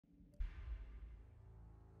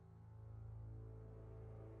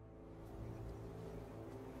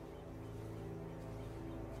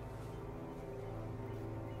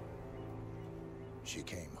she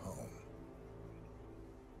came home.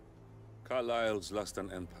 Carlyle's lost an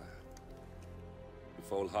empire. You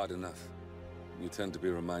fall hard enough, you tend to be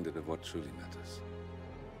reminded of what truly matters.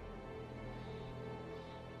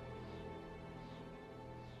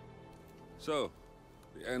 So,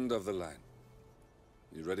 the end of the line.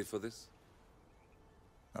 You ready for this?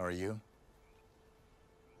 Are you?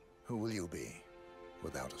 Who will you be,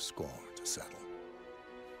 without a score to settle?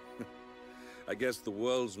 I guess the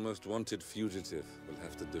world's most wanted fugitive will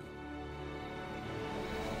have to do.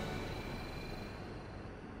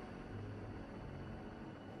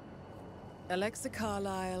 Alexa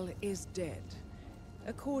Carlyle is dead.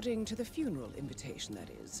 According to the funeral invitation, that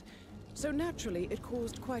is. So naturally, it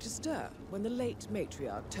caused quite a stir when the late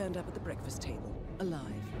matriarch turned up at the breakfast table,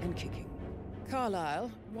 alive and kicking. Carlyle,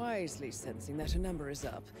 wisely sensing that her number is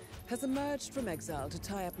up, has emerged from exile to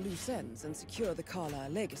tie up loose ends and secure the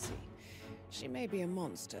Carlyle legacy. She may be a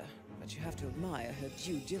monster, but you have to admire her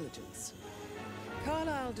due diligence.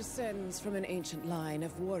 Carlyle descends from an ancient line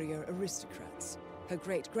of warrior aristocrats. Her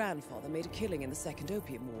great-grandfather made a killing in the Second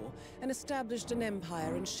Opium War and established an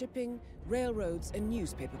empire in shipping, railroads, and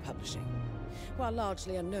newspaper publishing. While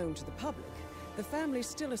largely unknown to the public, the family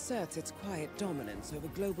still asserts its quiet dominance over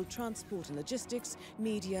global transport and logistics,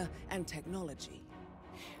 media, and technology.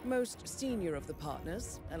 Most senior of the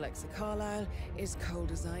partners, Alexa Carlyle, is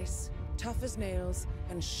cold as ice, tough as nails,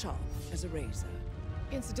 and sharp as a razor.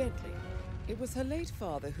 Incidentally, it was her late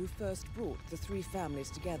father who first brought the three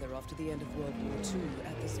families together after the end of World War II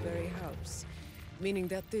at this very house, meaning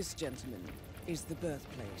that this gentleman is the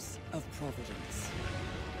birthplace of Providence.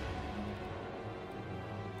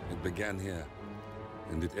 It began here,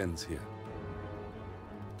 and it ends here.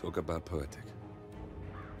 Talk about poetic.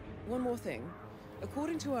 One more thing.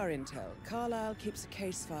 According to our intel, Carlyle keeps a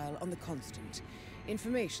case file on the Constant.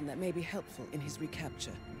 Information that may be helpful in his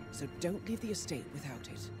recapture, so don't leave the estate without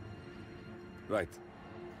it. Right.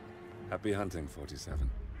 Happy hunting, 47.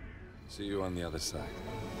 See you on the other side.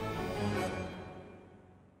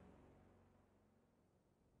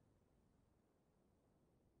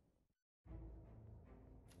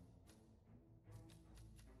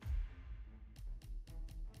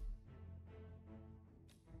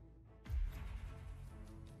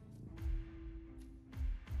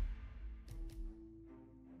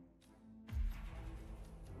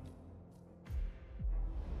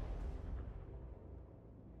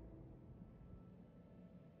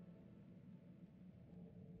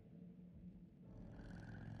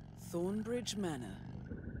 Thornbridge Manor.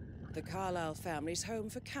 The Carlyle family's home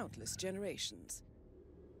for countless generations.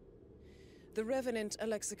 The Revenant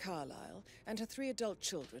Alexa Carlyle and her 3 adult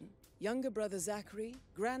children, younger brother Zachary,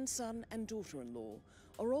 grandson, and daughter-in-law,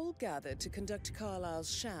 are all gathered to conduct Carlyle's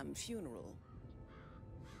sham funeral.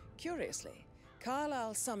 Curiously,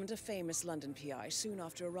 Carlyle summoned a famous London PI soon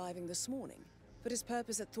after arriving this morning, but his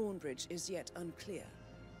purpose at Thornbridge is yet unclear.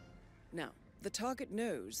 Now, the target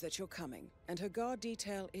knows that you're coming, and her guard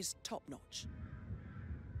detail is top-notch.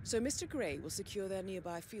 So Mr. Gray will secure their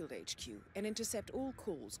nearby field HQ and intercept all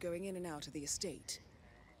calls going in and out of the estate.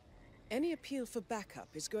 Any appeal for backup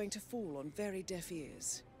is going to fall on very deaf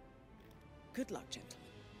ears. Good luck, gentlemen.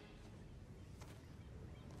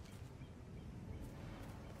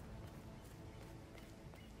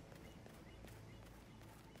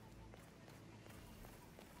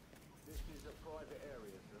 This is a private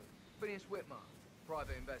area, sir. Phineas Whitmer,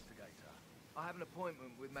 private investigator. I have an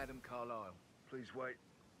appointment with Madame Carlyle. Please wait.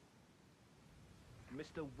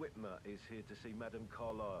 Mr. Whitmer is here to see Madame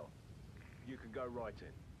Carlyle. You can go right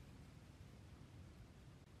in.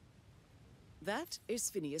 That is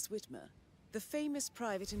Phineas Whitmer, the famous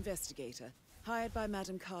private investigator hired by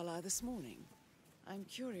Madame Carlyle this morning. I'm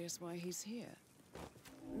curious why he's here.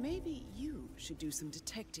 Maybe you should do some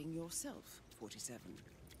detecting yourself, 47.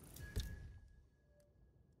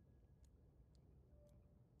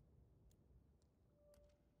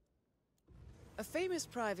 A famous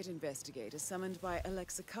private investigator summoned by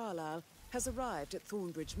Alexa Carlyle has arrived at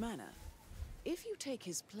Thornbridge Manor. If you take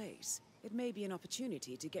his place, it may be an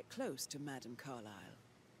opportunity to get close to Madame Carlyle.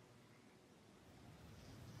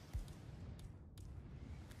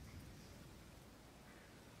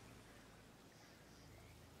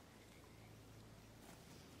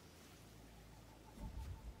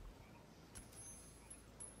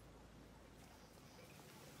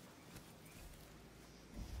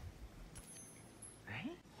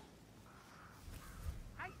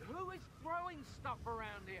 Who is throwing stuff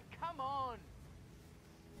around here? Come on!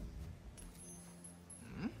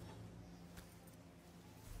 Hmm?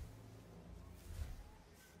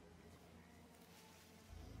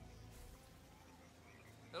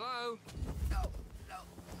 Hello? No, no,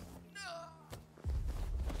 no!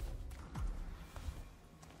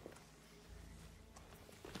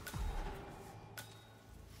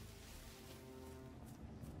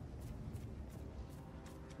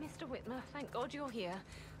 Mr. Whitmer, thank God you're here.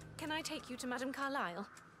 Can I take you to Madame Carlyle?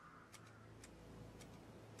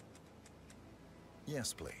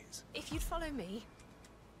 Yes, please. If you'd follow me.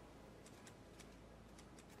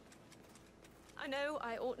 I know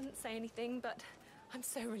I oughtn't say anything, but I'm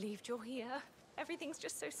so relieved you're here. Everything's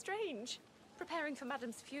just so strange. Preparing for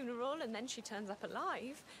Madame's funeral, and then she turns up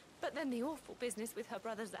alive. But then the awful business with her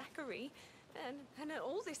brother Zachary, and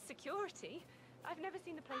all this security. I've never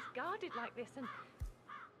seen a place guarded like this,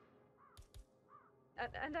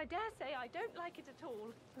 and I dare say I don't like it at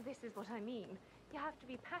all. This is what I mean. You have to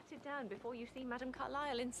be patted down before you see Madame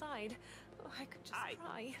Carlyle inside. Oh, I could just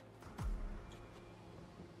cry.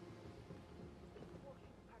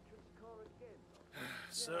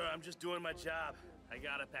 Sir, I'm just doing my job. I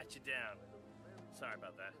gotta pat you down. Sorry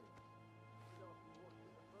about that.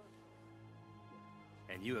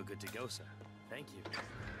 And you are good to go, sir. Thank you.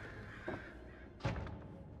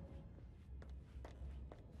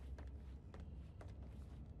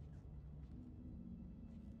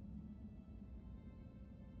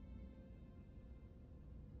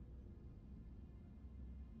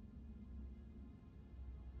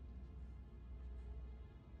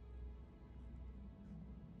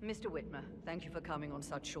 Mr. Whitmer, thank you for coming on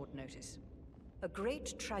such short notice. A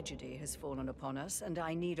great tragedy has fallen upon us, and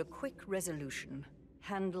I need a quick resolution,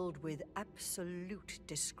 handled with absolute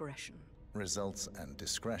discretion. Results and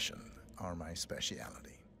discretion are my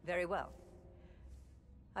speciality. Very well.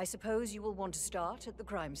 I suppose you will want to start at the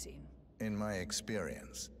crime scene. In my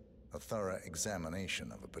experience, a thorough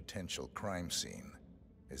examination of a potential crime scene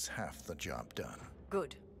is half the job done.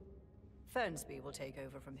 Good. Fernsby will take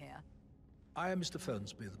over from here. I am Mr.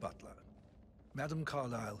 Fernsby, the butler. Madame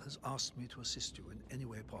Carlyle has asked me to assist you in any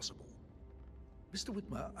way possible. Mr.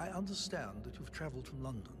 Whitmer, I understand that you've traveled from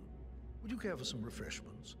London. Would you care for some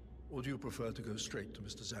refreshments? Or do you prefer to go straight to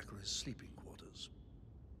Mr. Zachary's sleeping quarters?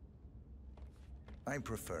 I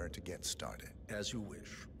prefer to get started. As you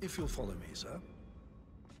wish. If you'll follow me, sir.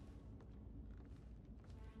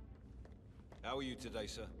 How are you today,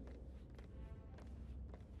 sir?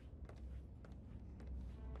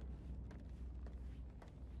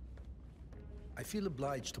 I feel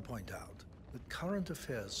obliged to point out that current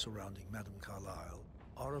affairs surrounding Madame Carlyle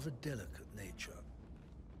are of a delicate nature.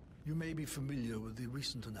 You may be familiar with the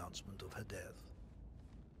recent announcement of her death.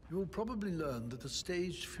 You will probably learn that a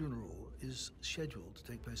staged funeral is scheduled to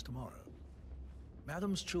take place tomorrow.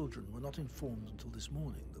 Madame's children were not informed until this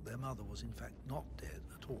morning that their mother was in fact not dead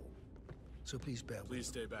at all. So please bear with them. Please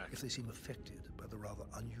stay back. If they seem affected by the rather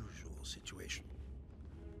unusual situation.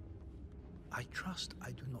 I trust I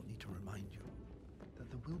do not need to remind you that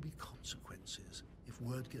there will be consequences if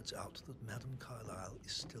word gets out that Madame Carlyle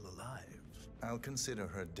is still alive. I'll consider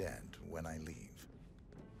her dead when I leave.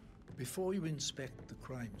 Before you inspect the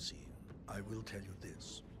crime scene, I will tell you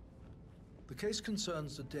this. The case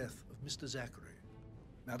concerns the death of Mr. Zachary,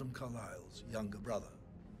 Madame Carlyle's younger brother.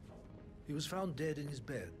 He was found dead in his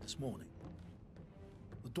bed this morning.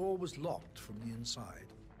 The door was locked from the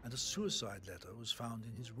inside, and a suicide letter was found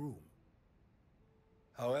in his room.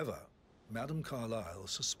 However, Madame Carlyle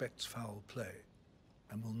suspects foul play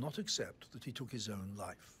and will not accept that he took his own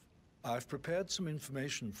life. I've prepared some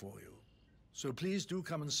information for you, so please do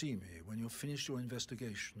come and see me when you've finished your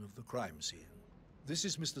investigation of the crime scene. This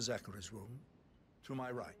is Mr. Zachary's room, to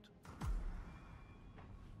my right.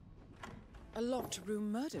 A locked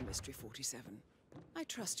room murder mystery, 47. I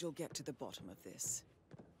trust you'll get to the bottom of this.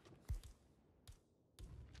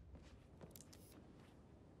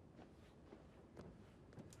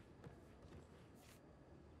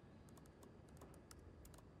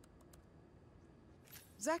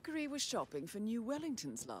 Zachary was shopping for new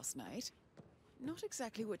Wellingtons last night. Not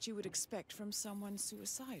exactly what you would expect from someone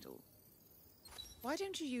suicidal. Why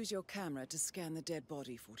don't you use your camera to scan the dead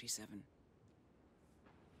body, 47?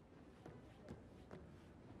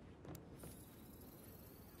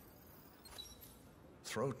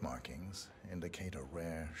 Throat markings indicate a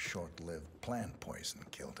rare, short-lived plant poison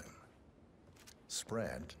killed him.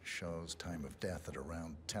 Spread shows time of death at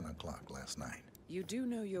around 10 o'clock last night. You do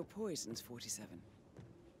know your poisons, 47.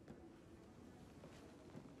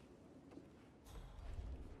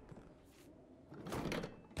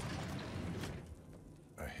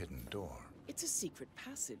 A hidden door. It's a secret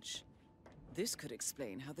passage. This could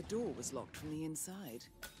explain how the door was locked from the inside.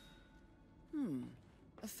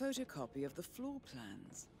 A photocopy of the floor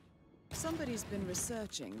plans. Somebody's been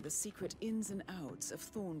researching the secret ins and outs of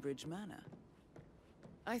Thornbridge Manor.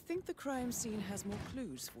 I think the crime scene has more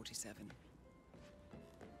clues, 47.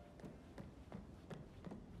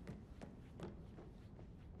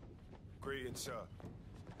 Greetings, sir.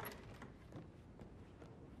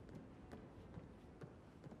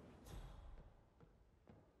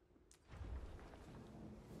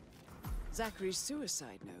 Zachary's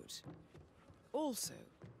suicide note. Also,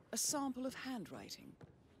 a sample of handwriting.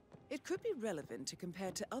 It could be relevant to compare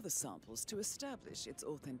to other samples to establish its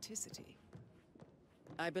authenticity.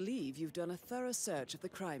 I believe you've done a thorough search of the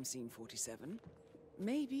crime scene, 47.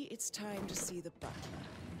 Maybe it's time to see the butler.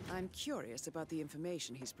 I'm curious about the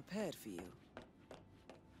information he's prepared for you.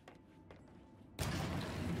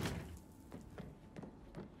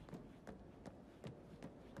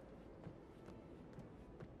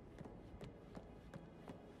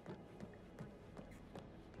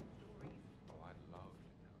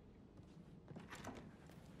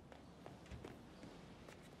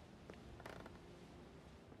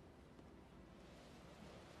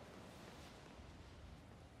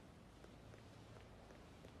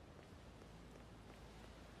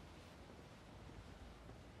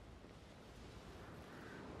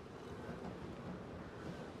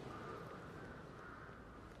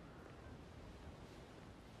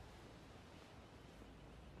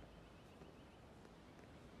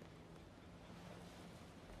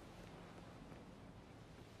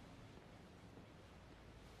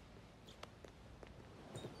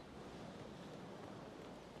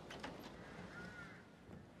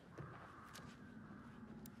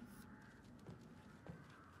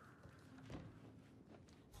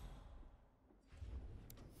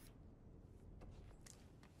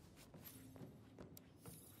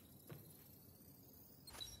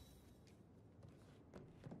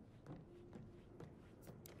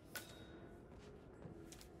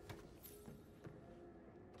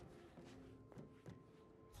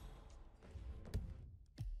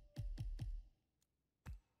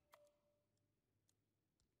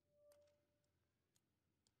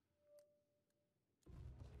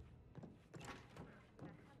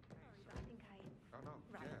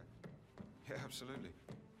 Yeah, absolutely.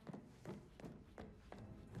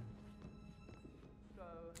 So, how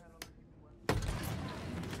long have you been working?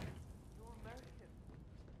 You're American.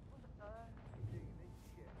 What the you need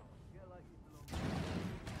to get like you belong.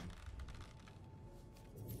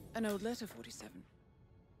 An old letter, 47.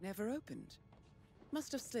 Never opened.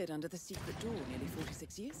 Must have slid under the secret door nearly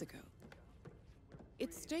 46 years ago.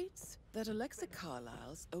 It states that Alexa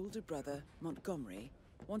Carlisle's older brother, Montgomery,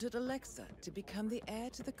 wanted Alexa to become the heir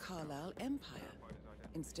to the Carlisle Empire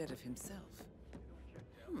instead of himself.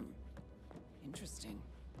 Interesting.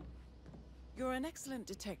 You're an excellent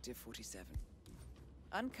detective, 47.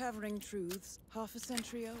 Uncovering truths half a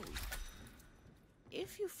century old.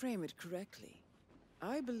 If you frame it correctly,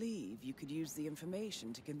 I believe you could use the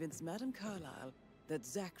information to convince Madame Carlisle that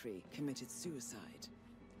Zachary committed suicide.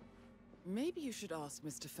 Maybe you should ask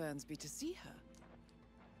Mr. Fernsby to see her.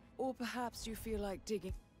 Or perhaps you feel like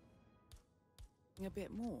digging a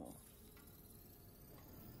bit more.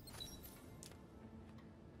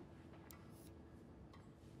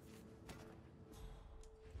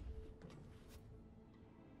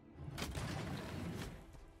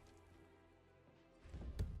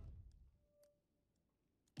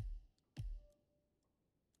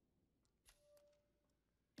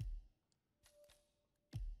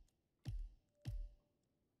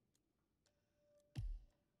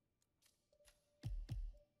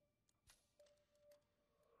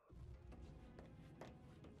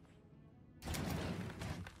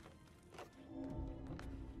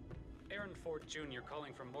 Aaron Ford Jr.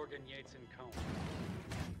 calling from Morgan Yates and Cone.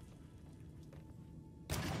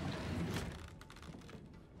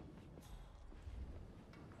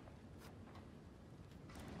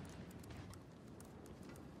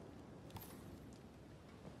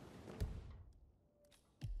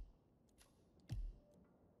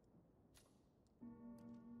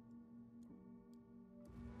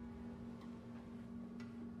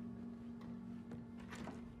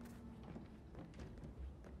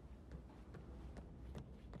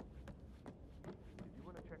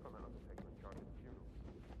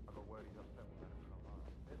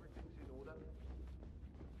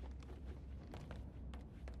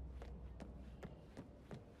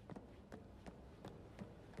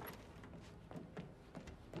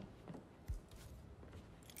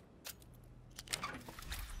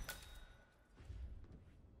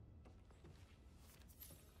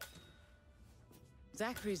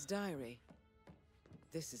 Zachary's diary.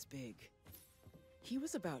 This is big. He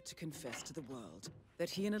was about to confess to the world that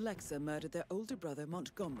he and Alexa murdered their older brother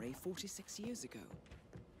Montgomery 46 years ago.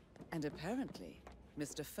 And apparently,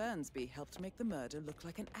 Mr. Fernsby helped make the murder look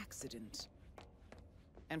like an accident.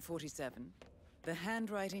 And 47, the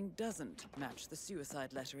handwriting doesn't match the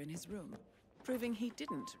suicide letter in his room, proving he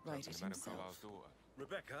didn't write it himself.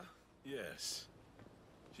 Rebecca? Yes.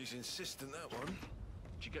 She's insistent, that one.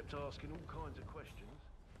 She kept asking all kinds of questions.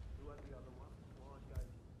 Who had the other one? Why I gave...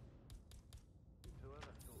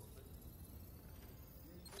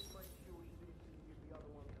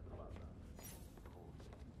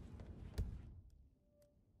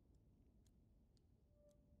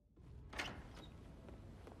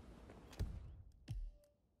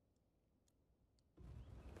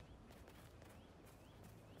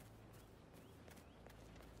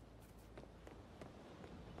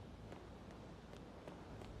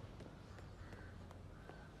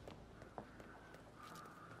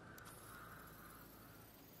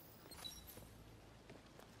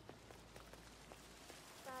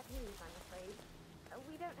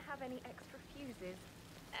 we don't have any extra fuses.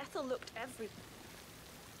 Ethel looked every...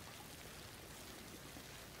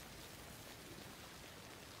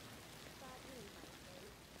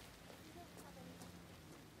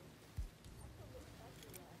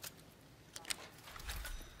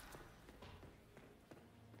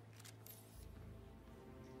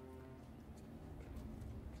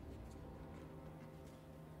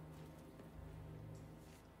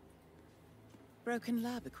 Broken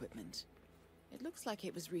lab equipment. It looks like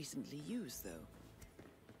it was recently used, though.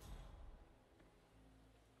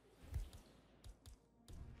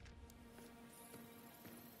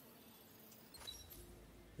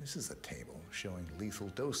 This is a table showing lethal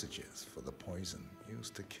dosages for the poison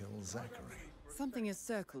used to kill Zachary. Something is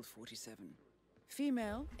circled, 47.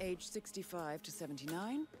 Female, age 65 to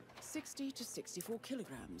 79, 60 to 64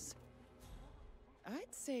 kilograms.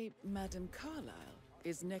 I'd say Madame Carlyle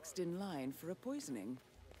is next in line for a poisoning.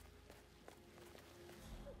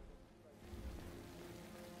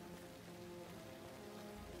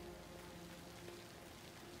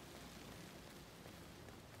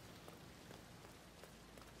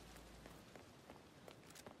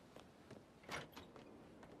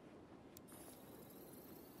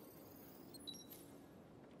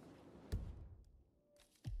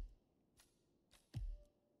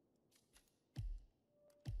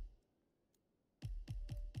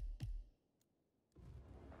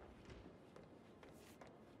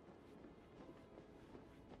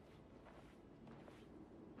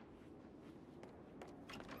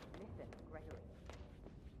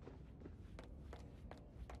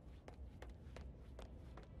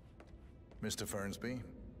 Mr. Fernsby,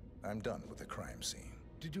 I'm done with the crime scene.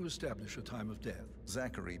 Did you establish a time of death?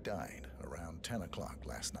 Zachary died around 10 o'clock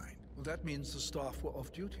last night. Well, that means the staff were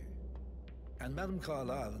off duty. And Madame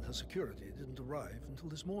Carlyle and her security didn't arrive until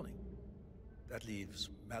this morning. That leaves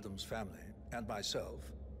Madame's family and myself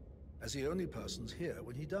as the only persons here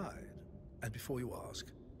when he died. And before you ask,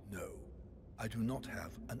 no, I do not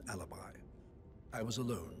have an alibi. I was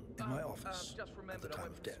alone in my office at the time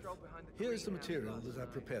of death. Here is the material that I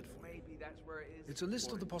prepared for you. It's a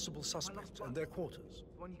list of the possible suspects and their quarters.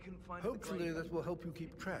 Hopefully that will help you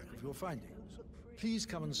keep track of your findings. Please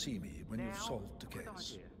come and see me when you've solved the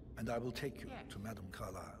case, and I will take you to Madame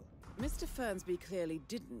Carlyle. Mr. Fernsby clearly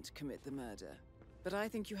didn't commit the murder, but I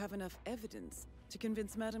think you have enough evidence to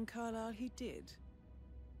convince Madame Carlyle he did.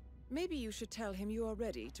 Maybe you should tell him you are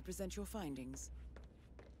ready to present your findings.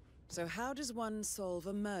 So how does one solve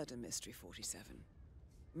a murder mystery, 47?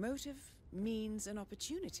 Motive, means, and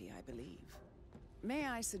opportunity, I believe. May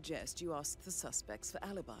I suggest you ask the suspects for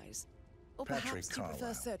alibis? Or perhaps you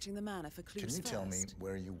prefer searching the manor for clues first? Can you tell me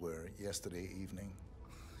where you were yesterday evening?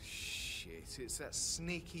 Shit, it's that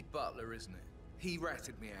sneaky butler, isn't it? He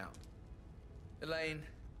ratted me out. Elaine,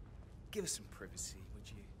 give us some privacy, would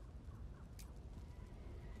you?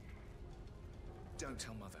 Don't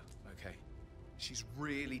tell Mother, okay? She's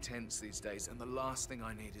really tense these days, and the last thing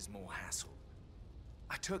I need is more hassle.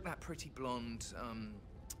 I took that pretty blonde,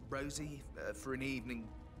 Rosie, for an evening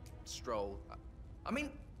stroll. I mean,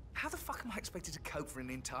 how the fuck am I expected to cope for an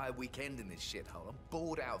entire weekend in this shithole? I'm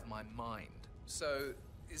bored out of my mind. So,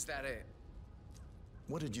 is that it?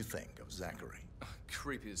 What did you think of Zachary?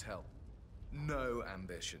 Creepy as hell. No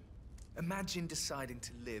ambition. Imagine deciding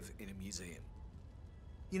to live in a museum.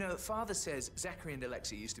 You know, Father says Zachary and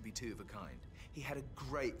Alexei used to be two of a kind. He had a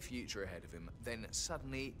great future ahead of him. Then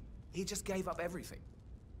suddenly, he just gave up everything.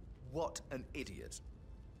 What an idiot.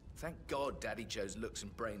 Thank God Daddy chose looks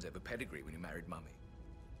and brains over pedigree when he married Mummy.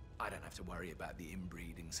 I don't have to worry about the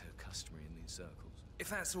inbreeding so customary in these circles. If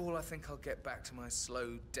that's all, I think I'll get back to my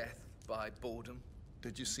slow death by boredom.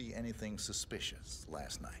 Did you see anything suspicious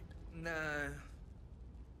last night? No.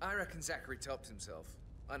 I reckon Zachary topped himself.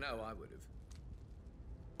 I know I would have.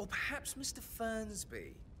 Or perhaps Mr.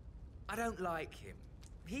 Fernsby. I don't like him.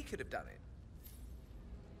 He could have done it.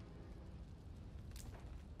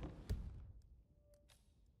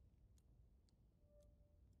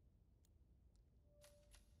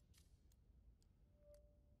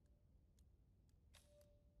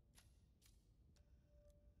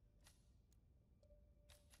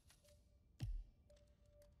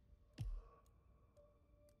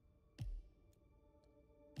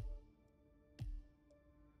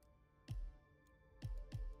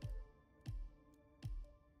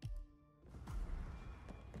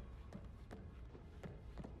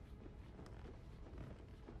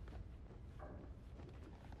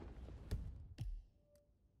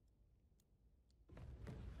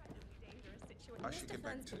 I should get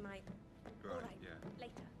back to... Right, yeah.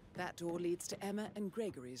 Later. That door leads to Emma and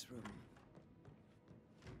Gregory's room.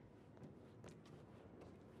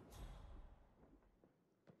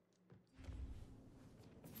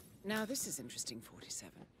 Now this is interesting,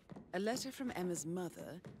 47. A letter from Emma's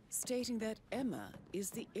mother stating that Emma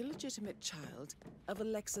is the illegitimate child of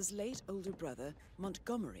Alexa's late older brother,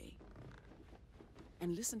 Montgomery.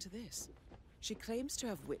 And listen to this. She claims to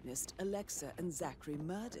have witnessed Alexa and Zachary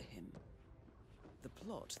murder him. The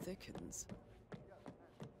plot thickens.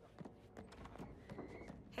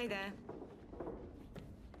 Hey there.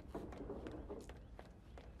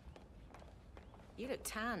 You look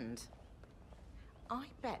tanned. I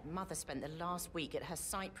bet Mother spent the last week at her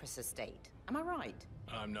Cyprus estate. Am I right?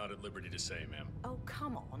 I'm not at liberty to say, ma'am. Oh,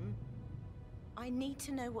 come on. I need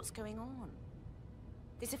to know what's going on.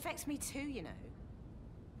 This affects me too, you know.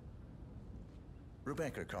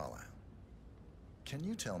 Rebecca Carlyle, can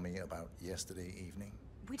you tell me about yesterday evening?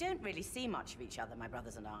 We don't really see much of each other, my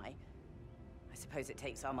brothers and I. I suppose it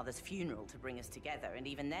takes our mother's funeral to bring us together, and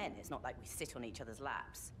even then, it's not like we sit on each other's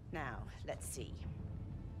laps. Now, let's see.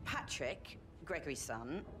 Patrick, Gregory's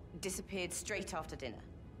son, disappeared straight after dinner.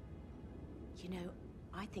 You know,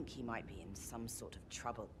 I think he might be in some sort of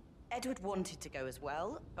trouble. Edward wanted to go as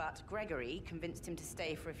well, but Gregory convinced him to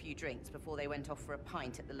stay for a few drinks before they went off for a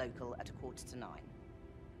pint at the local at 9:15.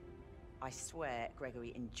 I swear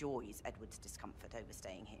Gregory enjoys Edward's discomfort over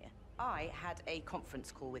staying here. I had a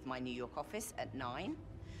conference call with my New York office at 9,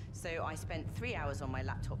 so I spent 3 hours on my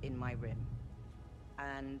laptop in my room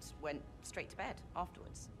and went straight to bed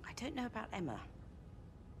afterwards. I don't know about Emma.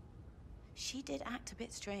 She did act a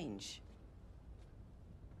bit strange.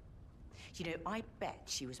 You know, I bet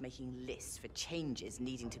she was making lists for changes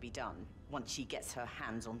needing to be done once she gets her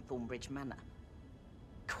hands on Thornbridge Manor.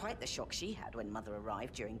 Quite the shock she had when Mother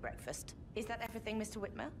arrived during breakfast. Is that everything, Mr.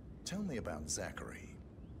 Whitmer? Tell me about Zachary.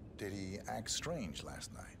 Did he act strange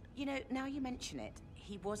last night? You know, now you mention it,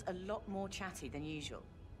 he was a lot more chatty than usual.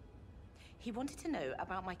 He wanted to know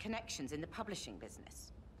about my connections in the publishing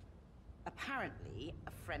business. Apparently,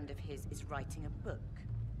 a friend of his is writing a book,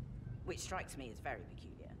 which strikes me as very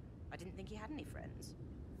peculiar. I didn't think he had any friends.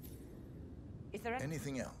 Is there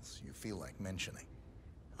anything else you feel like mentioning?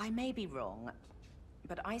 I may be wrong,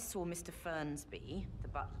 but I saw Mr. Fernsby, the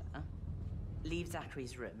butler, leave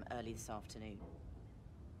Zachary's room early this afternoon.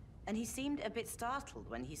 And he seemed a bit startled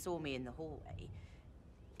when he saw me in the hallway.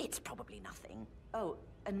 It's probably nothing. Oh,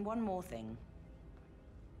 and one more thing.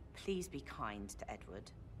 Please be kind to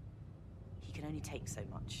Edward. He can only take so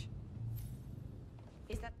much.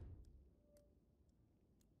 Is that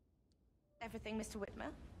everything, Mr.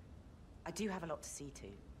 Whitmer? I do have a lot to see to.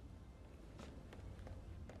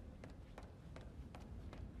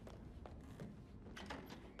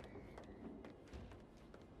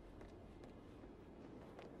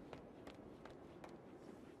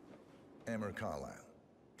 Emma Carlyle,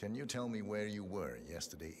 can you tell me where you were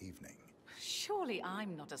yesterday evening? Surely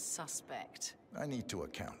I'm not a suspect. I need to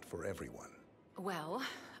account for everyone. Well,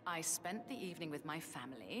 I spent the evening with my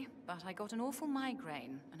family, but I got an awful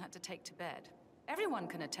migraine and had to take to bed. Everyone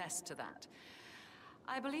can attest to that.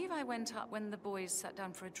 I believe I went up when the boys sat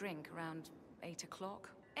down for a drink around 8 o'clock.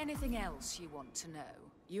 Anything else you want to know?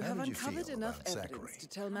 You have uncovered enough evidence to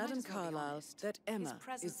tell Madame Carlyle that Emma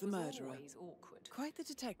is the murderer. Quite the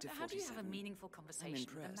detective, But how do you have a 47. meaningful conversation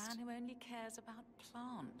with a man who only cares about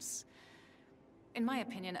plants? In my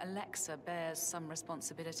opinion, Alexa bears some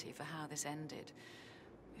responsibility for how this ended.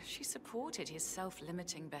 She supported his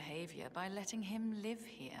self-limiting behavior by letting him live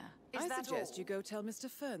here. I suggest you go tell Mr.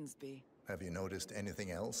 Fernsby. Have you noticed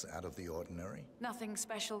anything else out of the ordinary? Nothing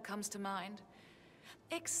special comes to mind.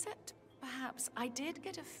 Except, perhaps, I did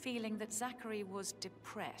get a feeling that Zachary was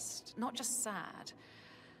depressed, not just sad.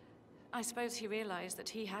 I suppose he realized that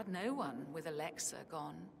he had no one with Alexa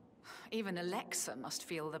gone. Even Alexa must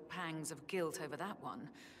feel the pangs of guilt over that one,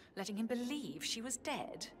 letting him believe she was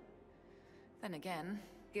dead. Then again,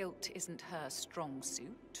 guilt isn't her strong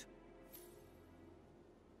suit.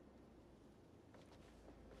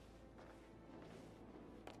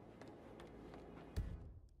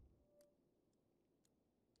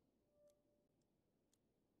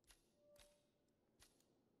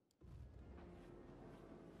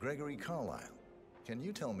 Gregory Carlyle, can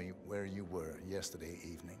you tell me where you were yesterday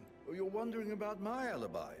evening? Oh, you're wondering about my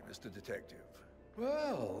alibi, Mr. Detective.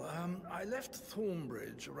 Well, I left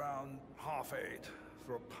Thornbridge around 8:30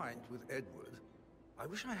 for a pint with Edward. I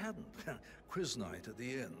wish I hadn't. Quiz night at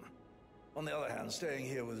the inn. On the other hand, staying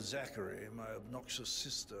here with Zachary, my obnoxious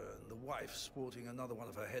sister, and the wife sporting another one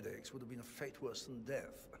of her headaches would have been a fate worse than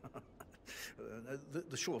death.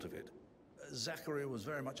 The short of it, Zachary was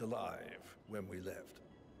very much alive when we left.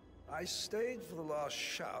 I stayed for the last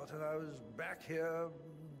shout, and I was back here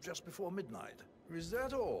just before midnight. Is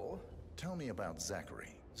that all? Tell me about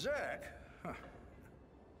Zachary. Zach? Huh.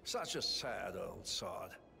 Such a sad old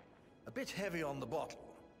sod. A bit heavy on the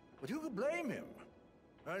bottle, but who could blame him?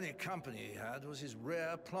 Only company he had was his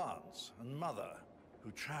rare plants and mother,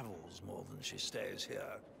 who travels more than she stays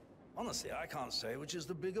here. Honestly, I can't say which is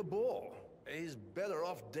the bigger bore. He's better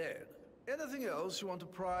off dead. Anything else you want to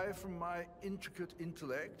pry from my intricate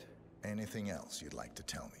intellect? Anything else you'd like to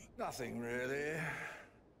tell me? Nothing really.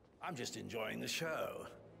 I'm just enjoying the show.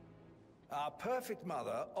 Our perfect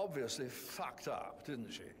mother obviously fucked up,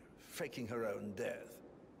 didn't she? Faking her own death.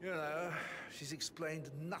 You know, she's explained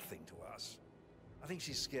nothing to us. I think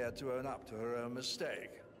she's scared to own up to her own mistake.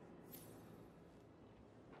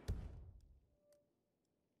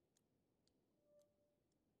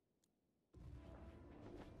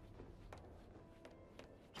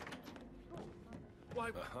 Why?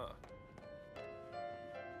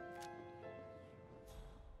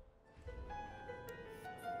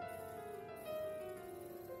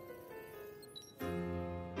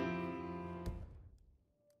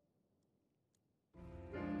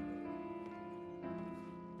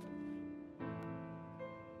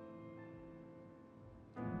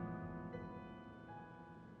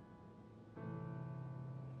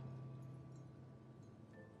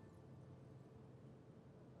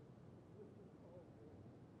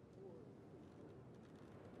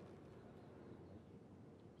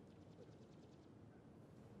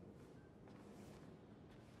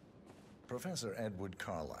 Professor Edward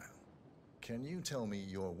Carlyle, can you tell me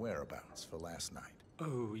your whereabouts for last night?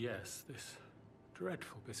 Oh, yes, this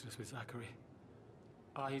dreadful business with Zachary.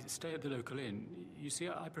 I stay at the local inn. You see,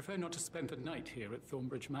 I prefer not to spend the night here at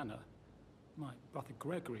Thornbridge Manor. My brother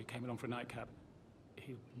Gregory came along for a nightcap.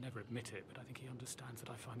 He'll never admit it, but I think he understands that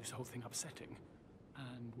I find this whole thing upsetting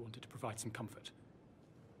and wanted to provide some comfort.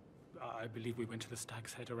 I believe we went to the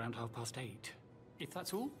Stag's Head around 8:30. If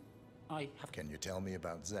that's all, I have... Can you tell me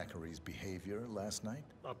about Zachary's behavior last night?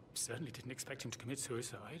 I certainly didn't expect him to commit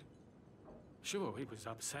suicide. Sure, he was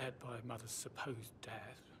upset by Mother's supposed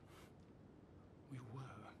death. We were.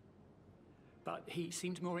 But he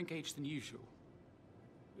seemed more engaged than usual.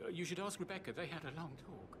 You should ask Rebecca. They had a long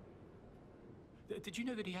talk. Did you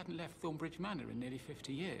know that he hadn't left Thornbridge Manor in nearly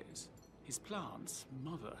 50 years? His plants,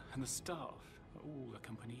 Mother, and the staff, all the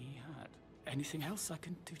company he had. Anything else I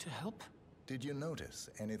can do to help? Did you notice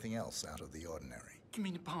anything else out of the ordinary? You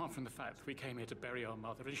mean apart from the fact that we came here to bury our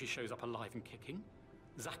mother and she shows up alive and kicking?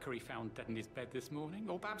 Zachary found dead in his bed this morning?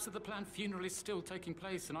 Or perhaps that the planned funeral is still taking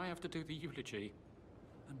place and I have to do the eulogy?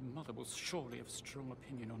 And Mother will surely have strong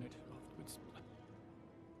opinion on it afterwards.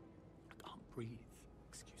 I can't breathe.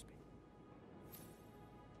 Excuse me.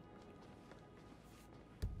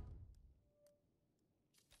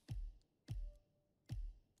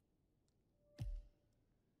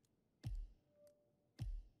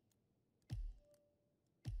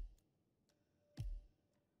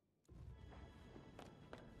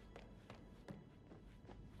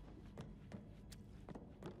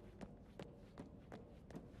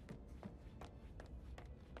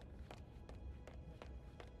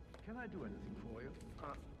 Can I do anything for you?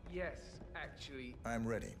 Yes, actually. I'm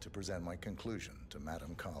ready to present my conclusion to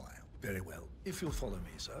Madame Carlyle. Very well. If you'll follow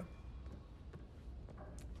me, sir.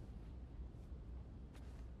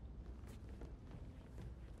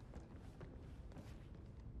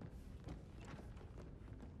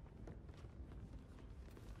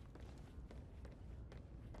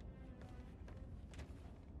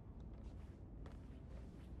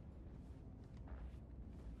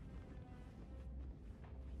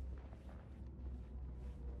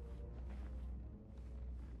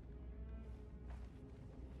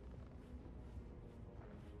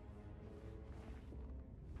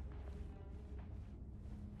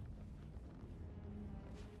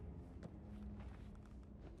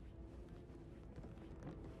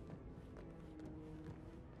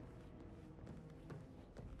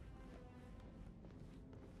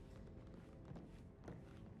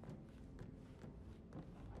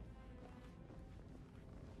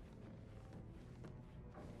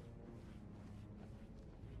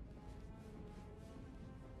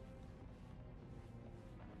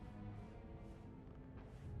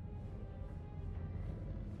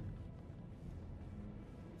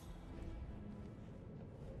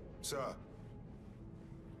 Sir.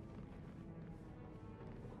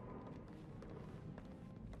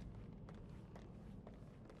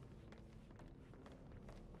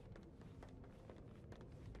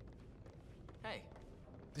 Hey.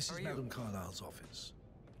 This is Madame Carlyle's office.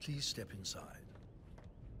 Please step inside.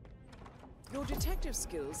 Your detective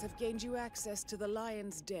skills have gained you access to the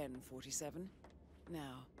Lion's Den, 47.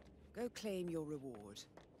 Now, go claim your reward.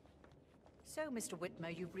 So, Mr.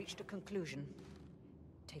 Whitmer, you've reached a conclusion.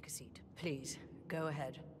 Take a seat. Please, go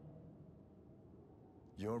ahead.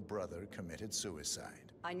 Your brother committed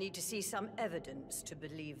suicide. I need to see some evidence to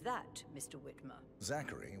believe that, Mr. Whitmer.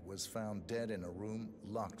 Zachary was found dead in a room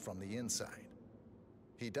locked from the inside.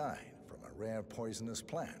 He died from a rare poisonous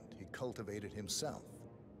plant he cultivated himself.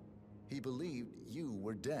 He believed you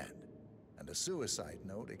were dead, and a suicide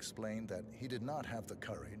note explained that he did not have the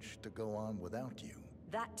courage to go on without you.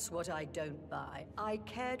 That's what I don't buy. I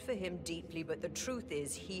cared for him deeply, but the truth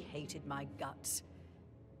is he hated my guts.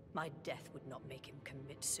 My death would not make him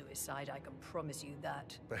commit suicide, I can promise you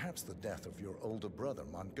that. Perhaps the death of your older brother,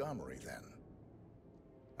 Montgomery, then.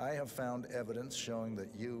 I have found evidence showing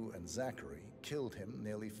that you and Zachary killed him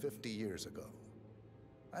nearly 50 years ago.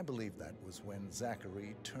 I believe that was when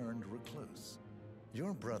Zachary turned recluse.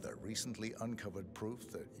 Your brother recently uncovered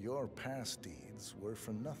proof that your past deeds were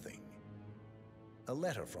for nothing. A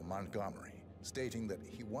letter from Montgomery stating that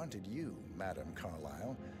he wanted you, Madame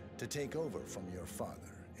Carlyle, to take over from your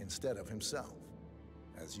father instead of himself,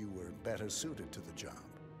 as you were better suited to the job.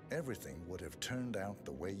 Everything would have turned out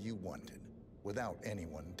the way you wanted, without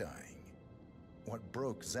anyone dying. What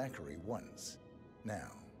broke Zachary once,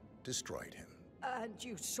 now destroyed him. And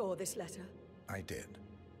you saw this letter? I did.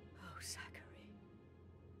 Oh, Zachary.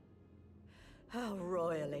 How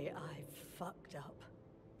royally I fucked up.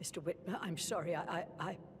 Mr. Whitmer, I'm sorry,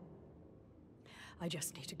 I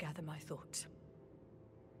just need to gather my thoughts.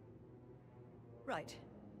 Right.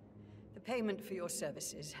 The payment for your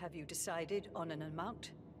services, have you decided on an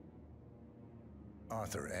amount?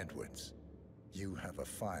 Arthur Edwards. You have a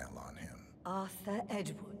file on him. Arthur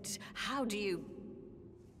Edwards. How do you...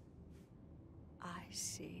 I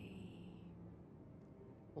see.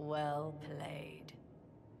 Well played.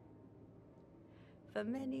 For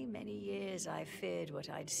many, many years, I feared what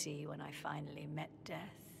I'd see when I finally met Death.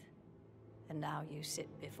 And now you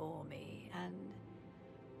sit before me, and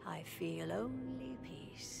I feel only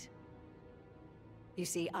peace. You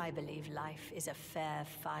see, I believe life is a fair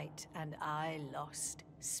fight, and I lost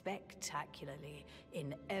spectacularly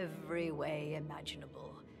in every way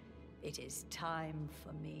imaginable. It is time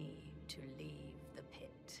for me to leave the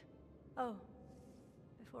pit. Oh,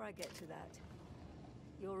 before I get to that,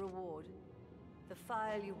 your reward. The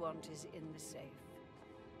file you want is in the safe.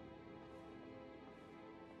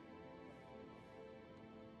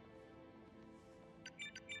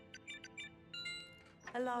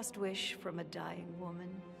 A last wish from a dying woman.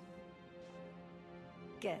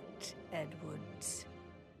 Get Edwards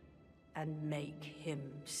and make him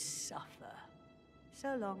suffer.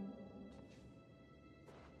 So long.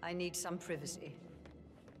 I need some privacy.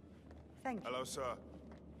 Thank you. Hello, sir.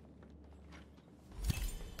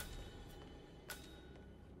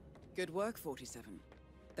 Good work, 47.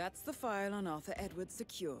 That's the file on Arthur Edwards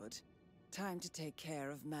secured. Time to take care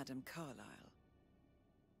of Madame Carlyle.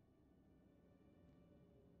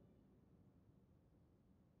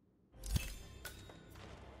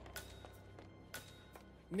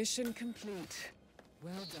 Mission complete.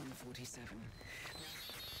 Well done, 47.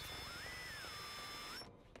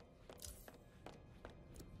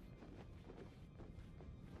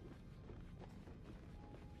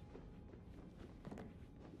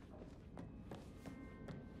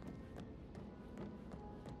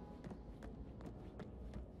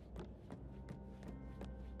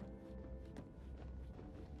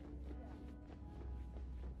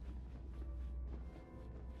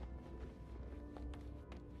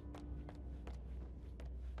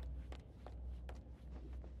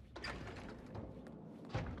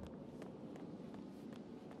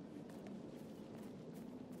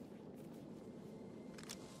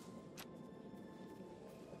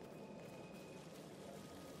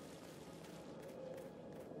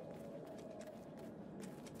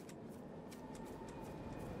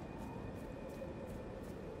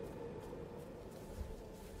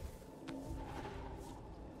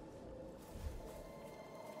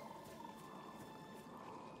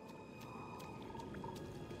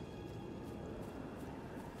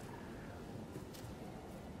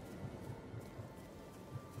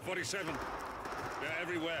 "47. They're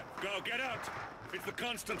everywhere. Go, get out! It's the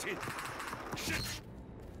Constantine. Shit!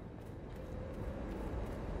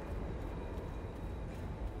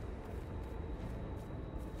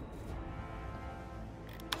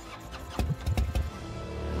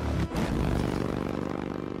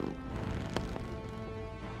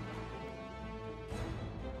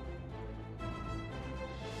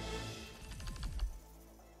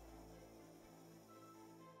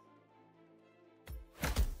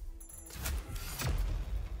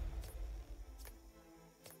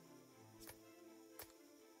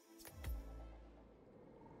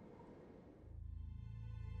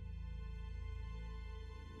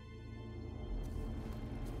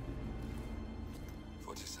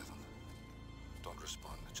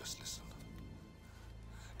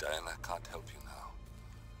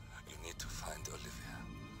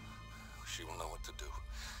 she will know what to do.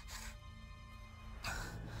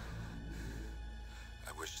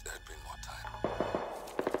 I wish there had been more time.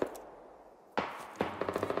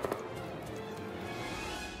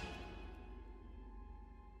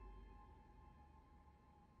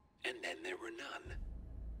 And then there were none.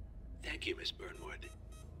 Thank you, Miss Burnwood.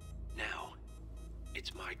 Now,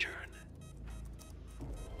 it's my turn.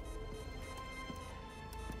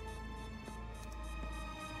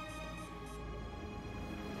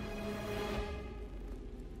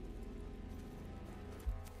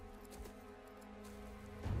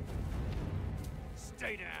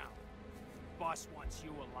 Stay down. Boss wants you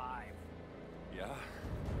alive. Yeah?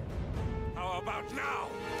 How about now?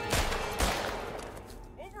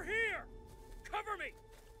 Over here! Cover me!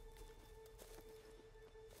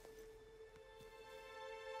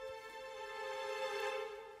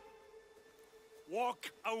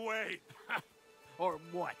 Walk away! Or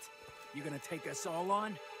what? You gonna take us all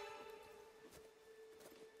on?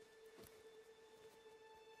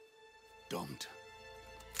 Don't.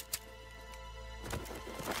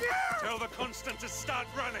 Tell the Constant to start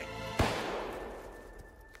running!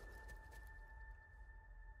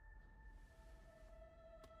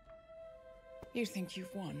 You think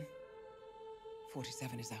you've won?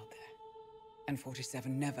 47 is out there. And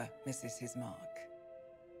 47 never misses his mark.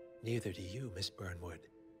 Neither do you, Miss Burnwood.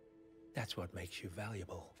 That's what makes you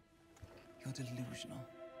valuable. You're delusional.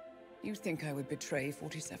 You think I would betray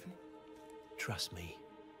 47? Trust me,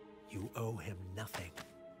 you owe him nothing.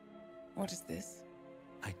 What is this?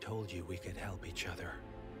 I told you we could help each other,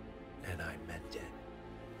 and I meant it.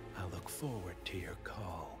 I'll look forward to your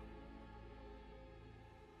call.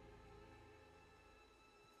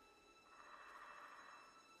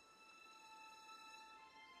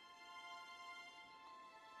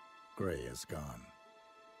 Gray is gone.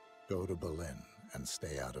 Go to Berlin and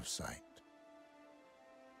stay out of sight.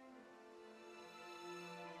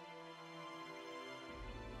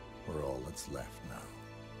 We're all that's left now.